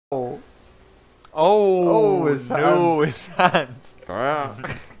Oh, his no, hands. his hands.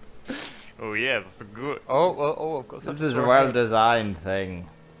 This Oh yeah, that's good. Oh, I've got something is a sorted well out. designed thing.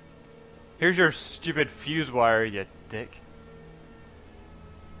 Here's your stupid fuse wire, you dick.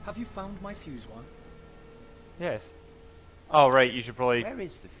 Have you found my fuse wire? Yes. Oh right, you should probably Where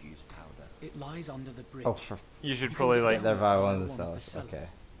is the fuse powder? It lies under the bridge. Oh, for you should You can probably get like down They're there by via one of the one cells. Okay.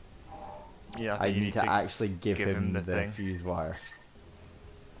 yeah. I think you need to actually give him the thing. fuse wire.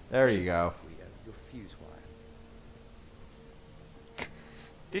 There you go. Guido, your fuse wire.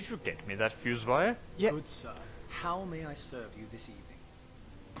 Did you get me that fuse wire? Yeah. Good sir. How may I serve you this evening?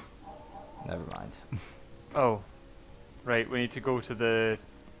 Never mind. Oh, right. We need to go to the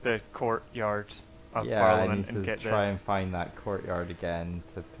courtyard of Yeah, I Parliament need and to get try and find that courtyard again.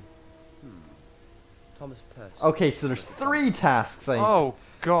 Thomas Percy. Okay, so there's 3 tasks. I Oh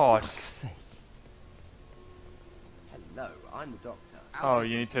God. fuck's sake. Hello, I'm the doctor. Oh,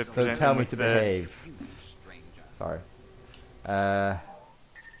 you need to So present tell them me with to the. behave. You stranger. Sorry. There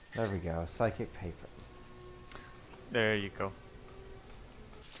we go. Psychic paper. There you go.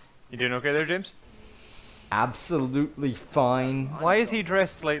 You doing okay there, James? Absolutely fine. Why is he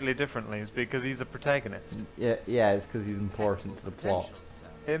dressed slightly differently? It's because he's a protagonist. Yeah, it's because he's important to the plot. Potential, sir.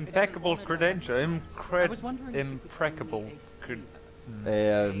 Impeccable credential. I was wondering if you could Impreccable. do me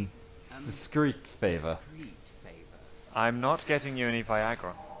A discreet favor. Discreet favor. I'm not getting you any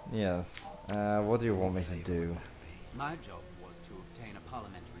Viagra. Yes. What do you want me to do? My job was to obtain a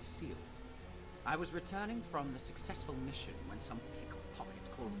parliamentary seal. I was returning from the successful mission when some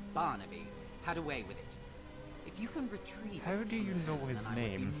pickpocket called Barnaby had a way with it. If you can retrieve How it do you from know him, his then I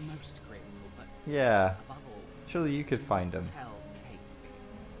would name? be most grateful, but Yeah. above all, Surely you could do find him. not tell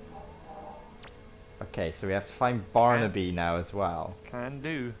Catesby. Okay, so we have to find Barnaby now as well. Can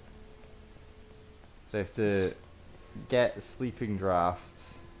do. So we have to get a sleeping draft.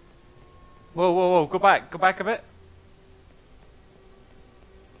 Whoa. Go back a bit.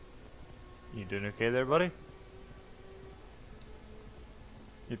 You doing okay there, buddy?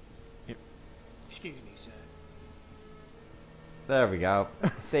 Excuse me, sir. There we go.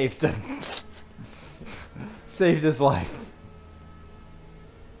 Saved him. Saved his life.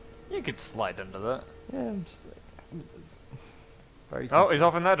 You could slide under that. Yeah, I'm just like... it's very Oh, he's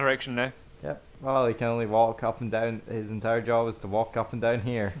off in that direction now. Yep. Well, he can only walk up and down. His entire job is to walk up and down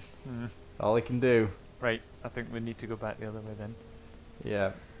here. Hmm. That's all he can do. Right, I think we need to go back the other way then.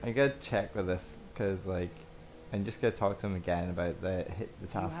 Yeah. I gotta check with this, because, like... I'm just gonna talk to him again about the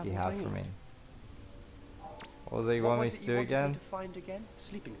task have he what had I for need? me. What does he What want me was to it you do wanted me again? to find again?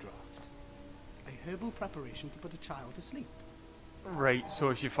 Sleeping draft. A herbal preparation to put a child to sleep. Right, so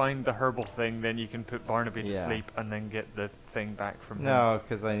if you find the herbal thing, then you can put Barnaby to Yeah. sleep and then get the thing back from him. No,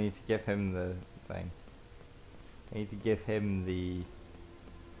 because I need to give him the thing. I need to give him the...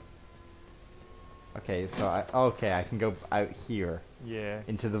 Okay, so I can go out here Yeah.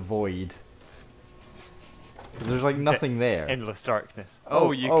 into the void. 'Cause there's like nothing there. Endless darkness.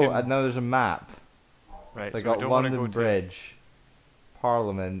 Oh, you oh, can. and now there's a map. Right, So I we got don't wanna London go Bridge,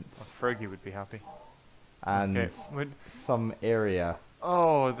 Parliament, To... Fergie would be happy. and Okay. some area.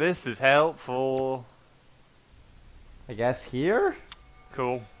 Oh, this is helpful. I guess here?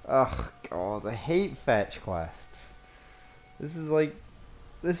 Cool. Ugh, God, I hate fetch quests. This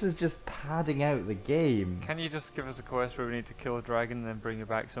is just padding out the game. Can you just give us a quest where we need to kill a dragon and then bring you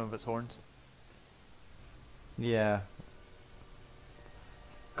back some of its horns? Yeah.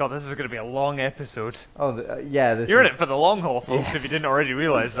 God, this is going to be a long episode. Oh, yeah. This You're in is, it for the long haul, folks. If you Yes. didn't already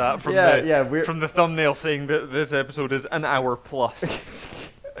realize that from we're. from the thumbnail saying that this episode is an hour plus.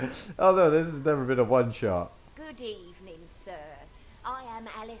 Oh no, this has never been a one shot. Good evening, sir. I am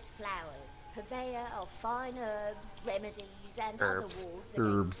Alice Flowers, purveyor of fine herbs, remedies, and Herbs. other wards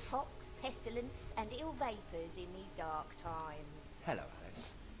Herbs. against pox, pestilence, and ill vapours in these dark times. Hello,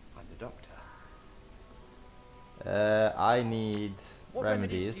 Alice. I'm the doctor. I need What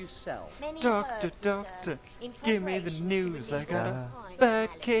remedies do you sell? Many Doctor, herbs, sir, doctor, in give me the preparations to news. I relieve got all a kinds of bad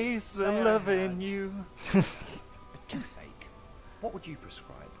maladies. case of So I loving heard. you. A toothache. What would you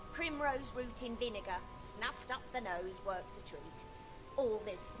prescribe? Primrose root in vinegar, snuffed up the nose works a treat. Or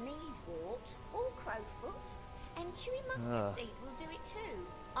there's sneeze wart, or crowfoot, and chewy mustard seed will do it too.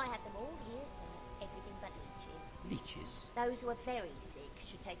 I have them all here, sir, everything but leeches. Leeches. Those who are very sick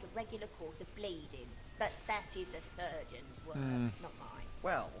should take a regular course of bleeding, but that is a surgeon's work, not mine.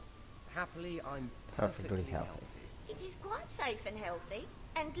 Well, happily, I'm Perfectly perfectly healthy. healthy. It is quite safe and healthy,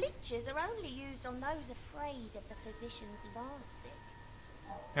 and leeches are only used on those afraid of the physician's lancet.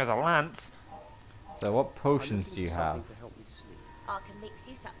 There's a lance. So what I'm potions looking do you for have? something to help me sleep. I can mix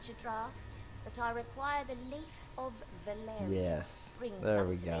you such a draught, but I require the leaf of valerian. Yes. Bring There some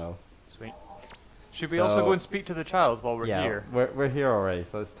we to go. Sweet. Should we also So- go and speak to the child while we're yeah, here? we're here already,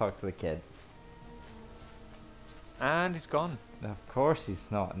 so let's talk to the kid. And he's gone. Of course he's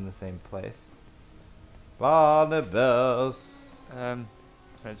not in the same place. Barnabas!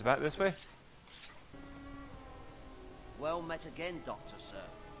 It's back this way. Well met again, Doctor, sir.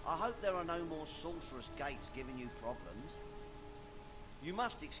 I hope there are no more sorcerous gates giving you problems. You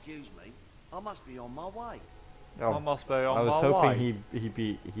must excuse me. I must be on my way. Oh, Almost by on I was my hoping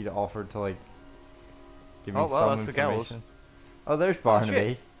way. he'd offered to like give me Oh, well, some that's the gallows. information. Oh, there's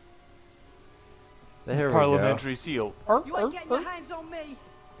Barnaby. There we go. Parliamentary seal. You ain't getting your hands on me!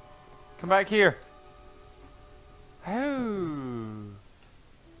 Come back here. How?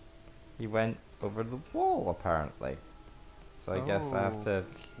 He went over the wall apparently. So I guess I have to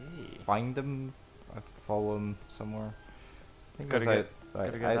Okay. find him. I have to follow him somewhere. I think Gotta it was get- out,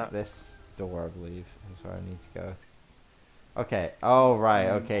 gotta get out that. this door, I believe, is where I need to go. Okay. Oh right.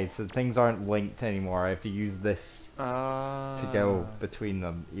 Okay. So things aren't linked anymore. I have to use this to go between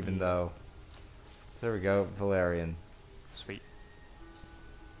them, even though. So there we go, Valerian. Sweet.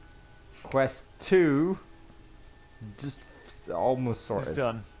 Quest 2. Just almost It's sorted.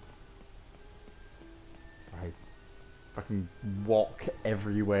 done. Right. Fucking walk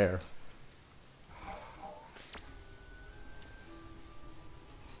everywhere.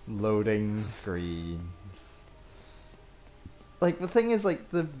 Loading screens. Like the thing is, like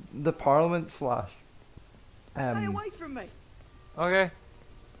the Parliament slash. Stay away from me! Okay.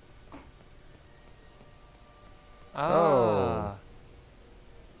 Ah.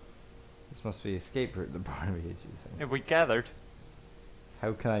 This must be the escape route that Barnaby is using. If we gathered.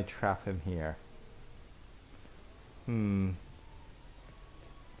 How can I trap him here?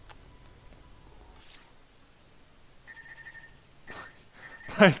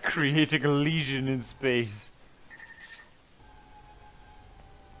 By creating a legion in space.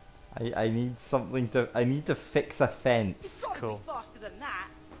 I need something to. I need to fix a fence. Gotta Cool. be faster than that!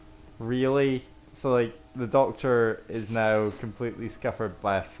 Really? So like the doctor is now completely scuppered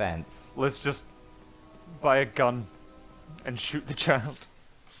by a fence. Let's just buy a gun and shoot the child.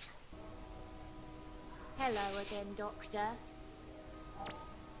 Hello again, Doctor.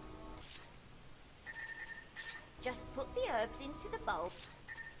 Just put the herbs into the bowl.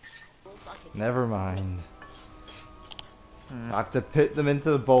 Never mind. I have to put them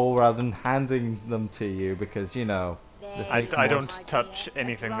into the bowl rather than handing them to you because you know. This There makes I more don't idea. touch A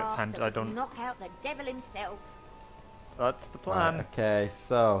anything that's draft handed. that I would don't. knock out the devil himself. That's the Right, plan. okay,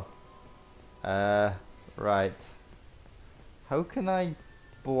 so. Right. How can I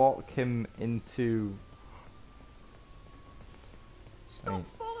block him into. Stop Right.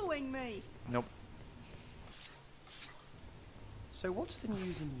 following me! Nope. So what's the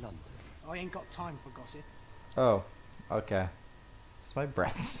news in London? I ain't got time for gossip. Oh, okay. It's my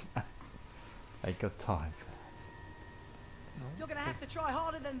breath. I got time for that. You're gonna have to try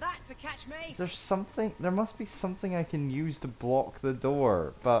harder than that to catch me! Is there something? There must be something I can use to block the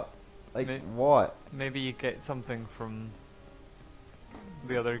door, but like May- what? Maybe you get something from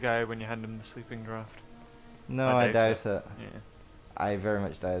the other guy when you hand him the sleeping draft. No, I I doubt doubt it. Yeah. I very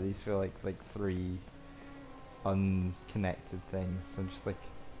much doubt it. These feel like three unconnected things. I'm just like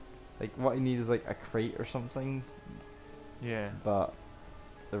what I need is like a crate or something, Yeah. but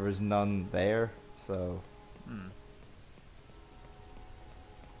there was none there, so Hmm.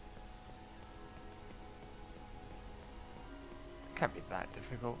 Can't be that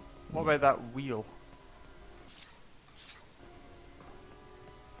difficult. What about that wheel?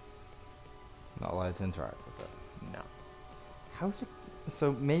 not allowed to interact with it. No. How to?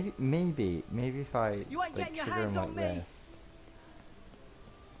 So maybe if I You ain't like, getting your trigger hands him on like me. this.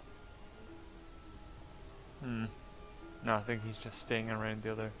 Hmm. No, I think he's just staying around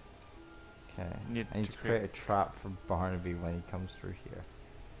the other. Okay. Need I need to to create a trap for Barnaby when he comes through here.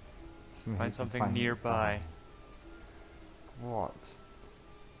 Maybe we Find can something find nearby. What?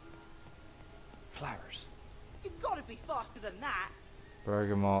 Flowers. You've gotta be faster than that!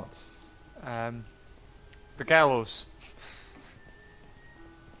 Bergamot. The gallows.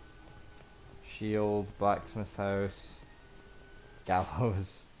 Shield. Blacksmith's house.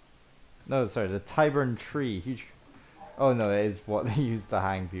 Gallows. No, sorry, the Tyburn tree. Huge. Oh no, it is what they used to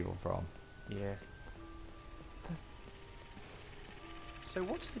hang people from. Yeah. So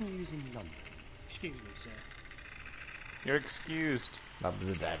what's the news in London? Excuse me, sir. You're excused. That was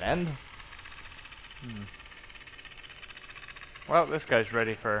a dead end. Well, this guy's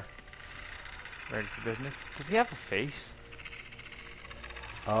ready for business. Does he have a face?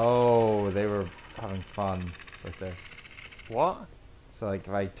 Oh, they were having fun with this. What? So like,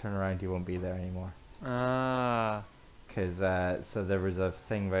 if I turn around, he won't be there anymore. Ah. Cause so there was a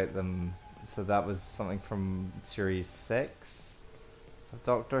thing about them So that was something from series 6 of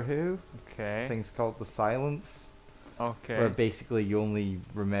Doctor Who. Okay. Things called The Silence. Okay. Where basically you only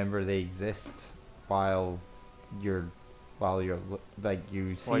remember they exist while you're like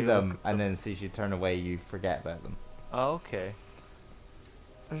you see While you them, look at and them. then as soon as you turn away you forget about them. Oh, okay.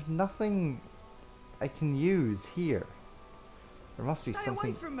 There's nothing I can use here. There must be Stay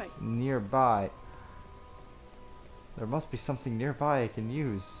something away from me. nearby. There must be something nearby I can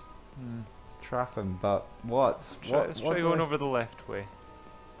use Hmm. to trap him, but what? Let's try do going I- over the left way.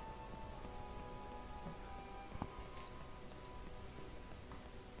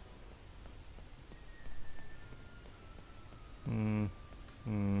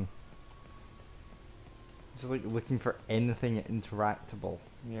 Just like looking for anything interactable.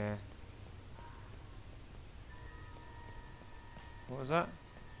 Yeah. What was that?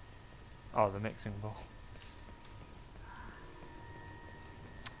 Oh, the mixing bowl.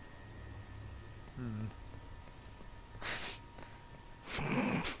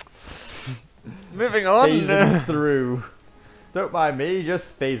 Moving on. Phasing through. Don't mind me,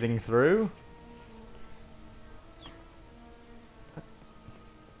 just phasing through.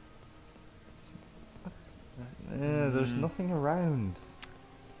 There's nothing around.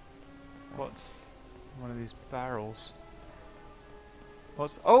 What's one of these barrels?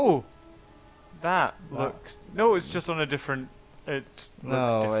 What's oh? That looks no. It's just on a different. It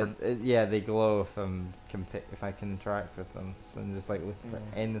looks different. Yeah, they glow if I can interact with them. So I'm just like looking for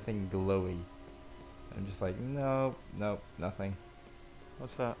anything glowy. I'm just like, nope, nothing.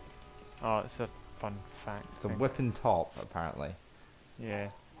 What's that? Oh, it's a fun fact. It's a thing. whip and top, apparently. Yeah.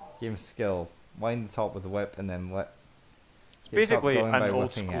 Game skill. Wind the top with the whip and then let. It's basically going by an old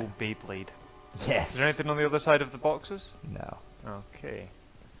whipping school it. Beyblade. Yes. Is there anything on the other side of the boxes? No. Okay.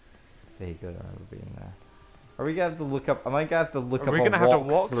 Vaguely remember being there. Are we gonna have to look up? Am I gonna have to look Are up? we a gonna have to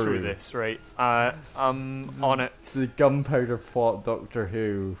walk through walkthrough? this, right? I'm on it. The gunpowder plot, Doctor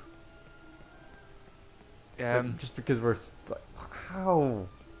Who. Just because we're like, how?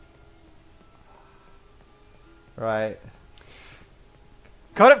 Right.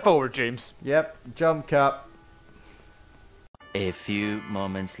 Cut it forward, James. Yep. Jump cut. A few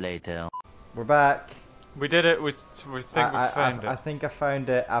moments later. We're back. We did it. We think we found I it. think I found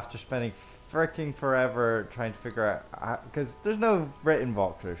it after spending freaking forever trying to figure out because there's no written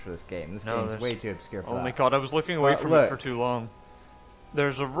walkthrough for this game. This No, game's there's- way too obscure for Oh my that. god, I was looking away But from it look. for too long.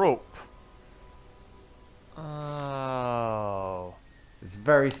 There's a rope. Oh. It's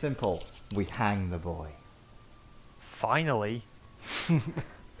very simple. We hang the boy. Finally.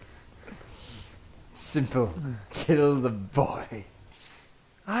 Simple. Kill the boy.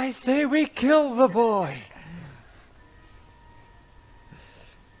 I say we kill the boy.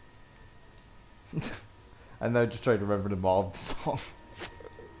 And now just trying to remember the mob song.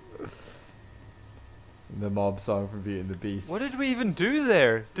 The mob song from Beauty and the Beast. What did we even do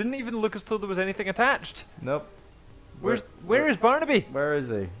there? Didn't even look as though there was anything attached. Nope. Where is Barnaby? Where is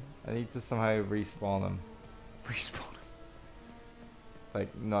he? I need to somehow respawn him. Respawn him.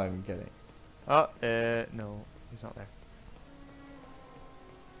 Like, not even kidding. Oh, no, he's not there.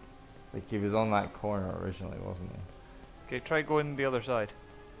 Like, he was on that corner originally, wasn't he? Okay, try going the other side.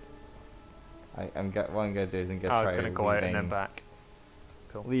 What I'm gonna do is I'm gonna I'm try gonna go out and then leaving- back.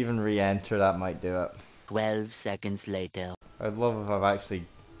 Cool. Leave and re-enter, that might do it. 12 seconds later. I'd love if I've actually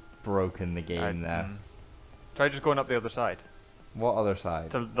broken the game now. Try just going up the other side. What other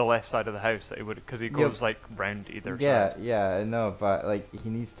side? To the left side of the house, that he would, because he Yeah. goes like round either Yeah, side. yeah, I know, but like, he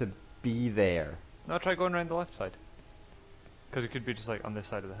needs to be there. No, try going around the left side. Because he could be just like on this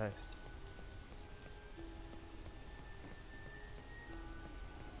side of the house.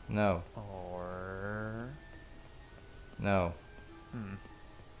 No. Or... No. Hmm.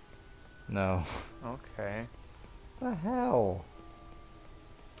 No. Okay. The hell?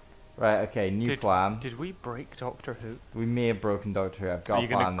 Right, okay, new plan. Did we break Doctor Who? We may have broken Doctor Who. I've got Are you a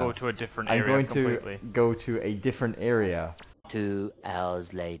plan gonna go now. to a different I'm area going completely? to go to a different area. 2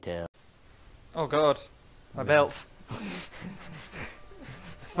 hours later. Oh god. My Yeah. belt. my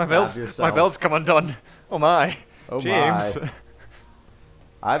Stab belt's yourself. come undone. Oh my. Oh James. my.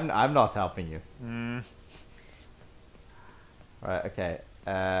 I'm not helping you. Right, okay.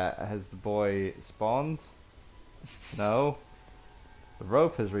 Has the boy spawned? No. The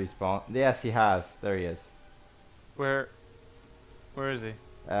rope has respawned. Yes, he has. There he is. Where is he?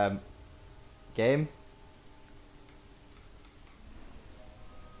 Game?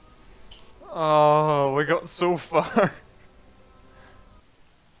 Oh, we got so far.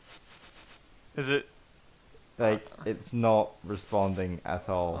 Is it? Like, it's not responding at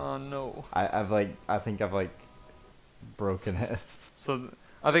all. Oh no. I think I've like broken it. So,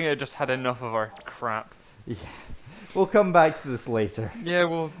 I think it just had enough of our crap. Yeah. We'll come back to this later. Yeah,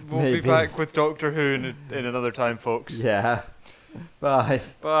 we'll be Maybe. back with Doctor Who in another time, folks. Yeah. Bye.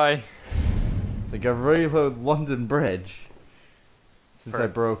 Bye. So I got reload London Bridge. Since I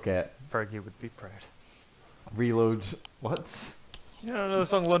broke it. Fergie would be proud. Reload what? You don't know the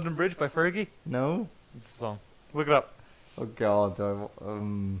song London Bridge by Fergie? No? It's a song. Look it up. Oh god,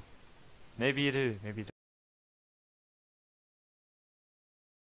 Maybe you do, maybe you don't.